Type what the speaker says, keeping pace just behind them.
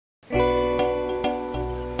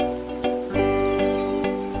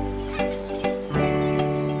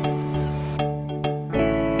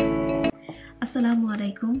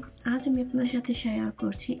আপনাদের সাথে শেয়ার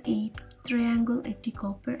করছি এই ট্রায়াঙ্গল একটি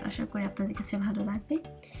কভার। আশা করি আপনাদের কাছে ভালো লাগবে।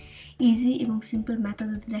 ইজি এবং সিম্পল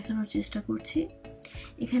মেথডে দেখানোর চেষ্টা করছি।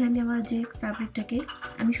 এখানে আমি আমার যে ফ্যাব্রিকটাকে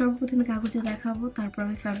আমি সর্বপ্রথমে কাগজে দেখাবো, তারপর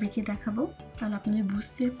আমি ফ্যাব্রিকে দেখাবো, তাহলে আপনাদের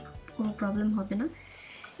বুঝতে কোনো প্রবলেম হবে না।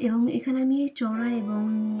 এবং এখানে আমি চওড়ায় এবং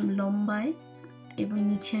লম্বায় এবং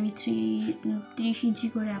নিচে আমি 30 ইঞ্চি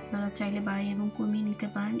করে, আপনারা চাইলে বাড়িয়ে এবং কমিয়ে নিতে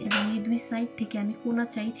পারেন। এবং এই দুই সাইড থেকে আমি কোনা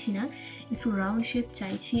চাইছি না, একটু রাউন্ড শেপ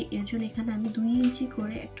চাইছি। এর জন্য এখানে আমি 2 ইঞ্চি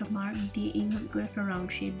করে একটা মার্ক দিয়ে এইভাবে করে একটা রাউন্ড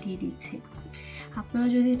শেপ দিয়ে দিচ্ছি। আপনারা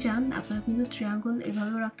যদি চান আপনারা কিন্তু ট্রায়াঙ্গল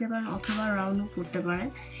এভাবেও রাখতে পারেন অথবা রাউন্ডও করতে পারেন।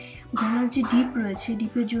 গলার যে ডিপ রয়েছে,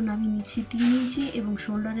 ডিপের জন্য আমি নিচ্ছি 3 ইঞ্চি এবং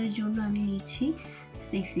শোল্ডারের জন্য আমি নিচ্ছি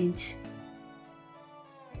 6 ইঞ্চ।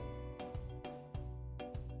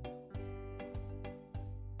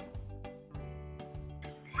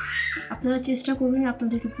 আপনারা চেষ্টা করবেন,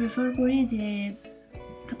 আপনাদেরকে প্রেফার করি যে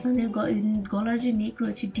আপনাদের গলার যে নেক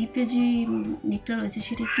রয়েছে, ডিপে যে নেকটা রয়েছে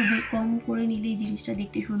সেটা একটু কম করে নিলে এই জিনিসটা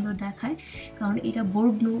দেখতে সুন্দর দেখায়, কারণ এটা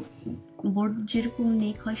বোর্ড যেরকম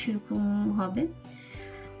নেক হয় সেরকম হবে।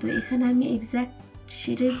 তো এখানে আমি এক্স্যাক্ট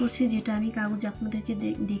সেটাই করছি, যেটা আমি কাগজে আপনাদেরকে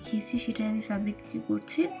দেখিয়েছি সেটাই আমি ফ্যাব্রিকে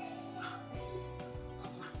করছি।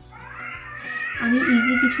 আমি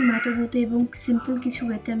ইজি কিছু মেথড এবং সিম্পল কিছু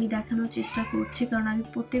ওয়েতে আমি দেখানোর চেষ্টা করছি, কারণ আমি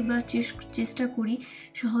প্রত্যেকবার চেষ্টা করি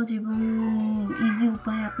সহজ এবং ইজি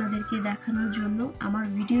উপায়ে আপনাদেরকে দেখানোর জন্য। আমার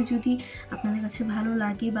ভিডিও যদি আপনাদের কাছে ভালো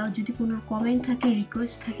লাগে বা যদি কোনো কমেন্ট থাকে,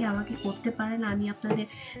 রিকোয়েস্ট থাকে, আমাকে করতে পারেন, আমি আপনাদের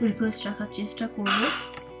রিকোয়েস্ট রাখার চেষ্টা করব।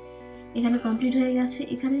 এখানে কমপ্লিট হয়ে গেছে।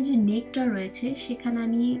 এখানে যে নেকটা রয়েছে সেখানে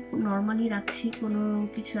আমি নর্মালি রাখছি, কোনো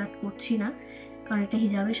কিছু অ্যাড করছি না, কারণ এটা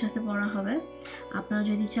হিজাবের সাথে পরা হবে। আপনারা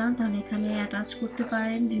যদি চান তাহলে এখানে অ্যাটাচ করতে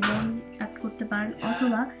পারেন, রিবন অ্যাড করতে পারেন,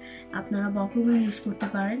 অথবা আপনারা বক্রবই ইউজ করতে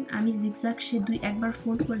পারেন। আমি জিগজ্যাগ সে একবার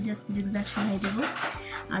ফোল্ড করে জাস্ট জিগজ্যাগ সেলাই দেবো।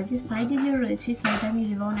 আর যে সাইডে যে রয়েছে সাইডে আমি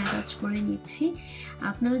রিবন অ্যাটাচ করে নিচ্ছি।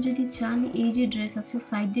 আপনারা যদি চান এই যে ড্রেস আছে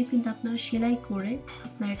সাইড দিয়ে কিন্তু আপনারা সেলাই করে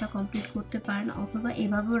আপনারা এটা কমপ্লিট করতে পারেন, অথবা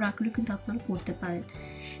এভাবেও রাখলেও কিন্তু আপনারা করতে পারেন।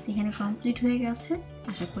 এখানে কমপ্লিট হয়ে গেছে।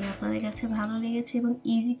 আশা করি আপনাদের কাছে ভালো লেগেছে এবং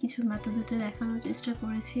ইজি কিছু মেথডে দেখানোর চেষ্টা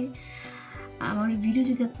করেছি। আমার ভিডিও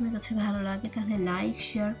যদি আপনাদের কাছে ভালো লাগে তাহলে লাইক,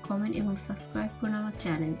 শেয়ার, কমেন্ট এবং সাবস্ক্রাইব করুন আমার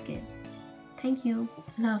চ্যানেলকে। Thank you.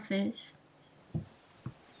 আল্লাহ হাফেজ।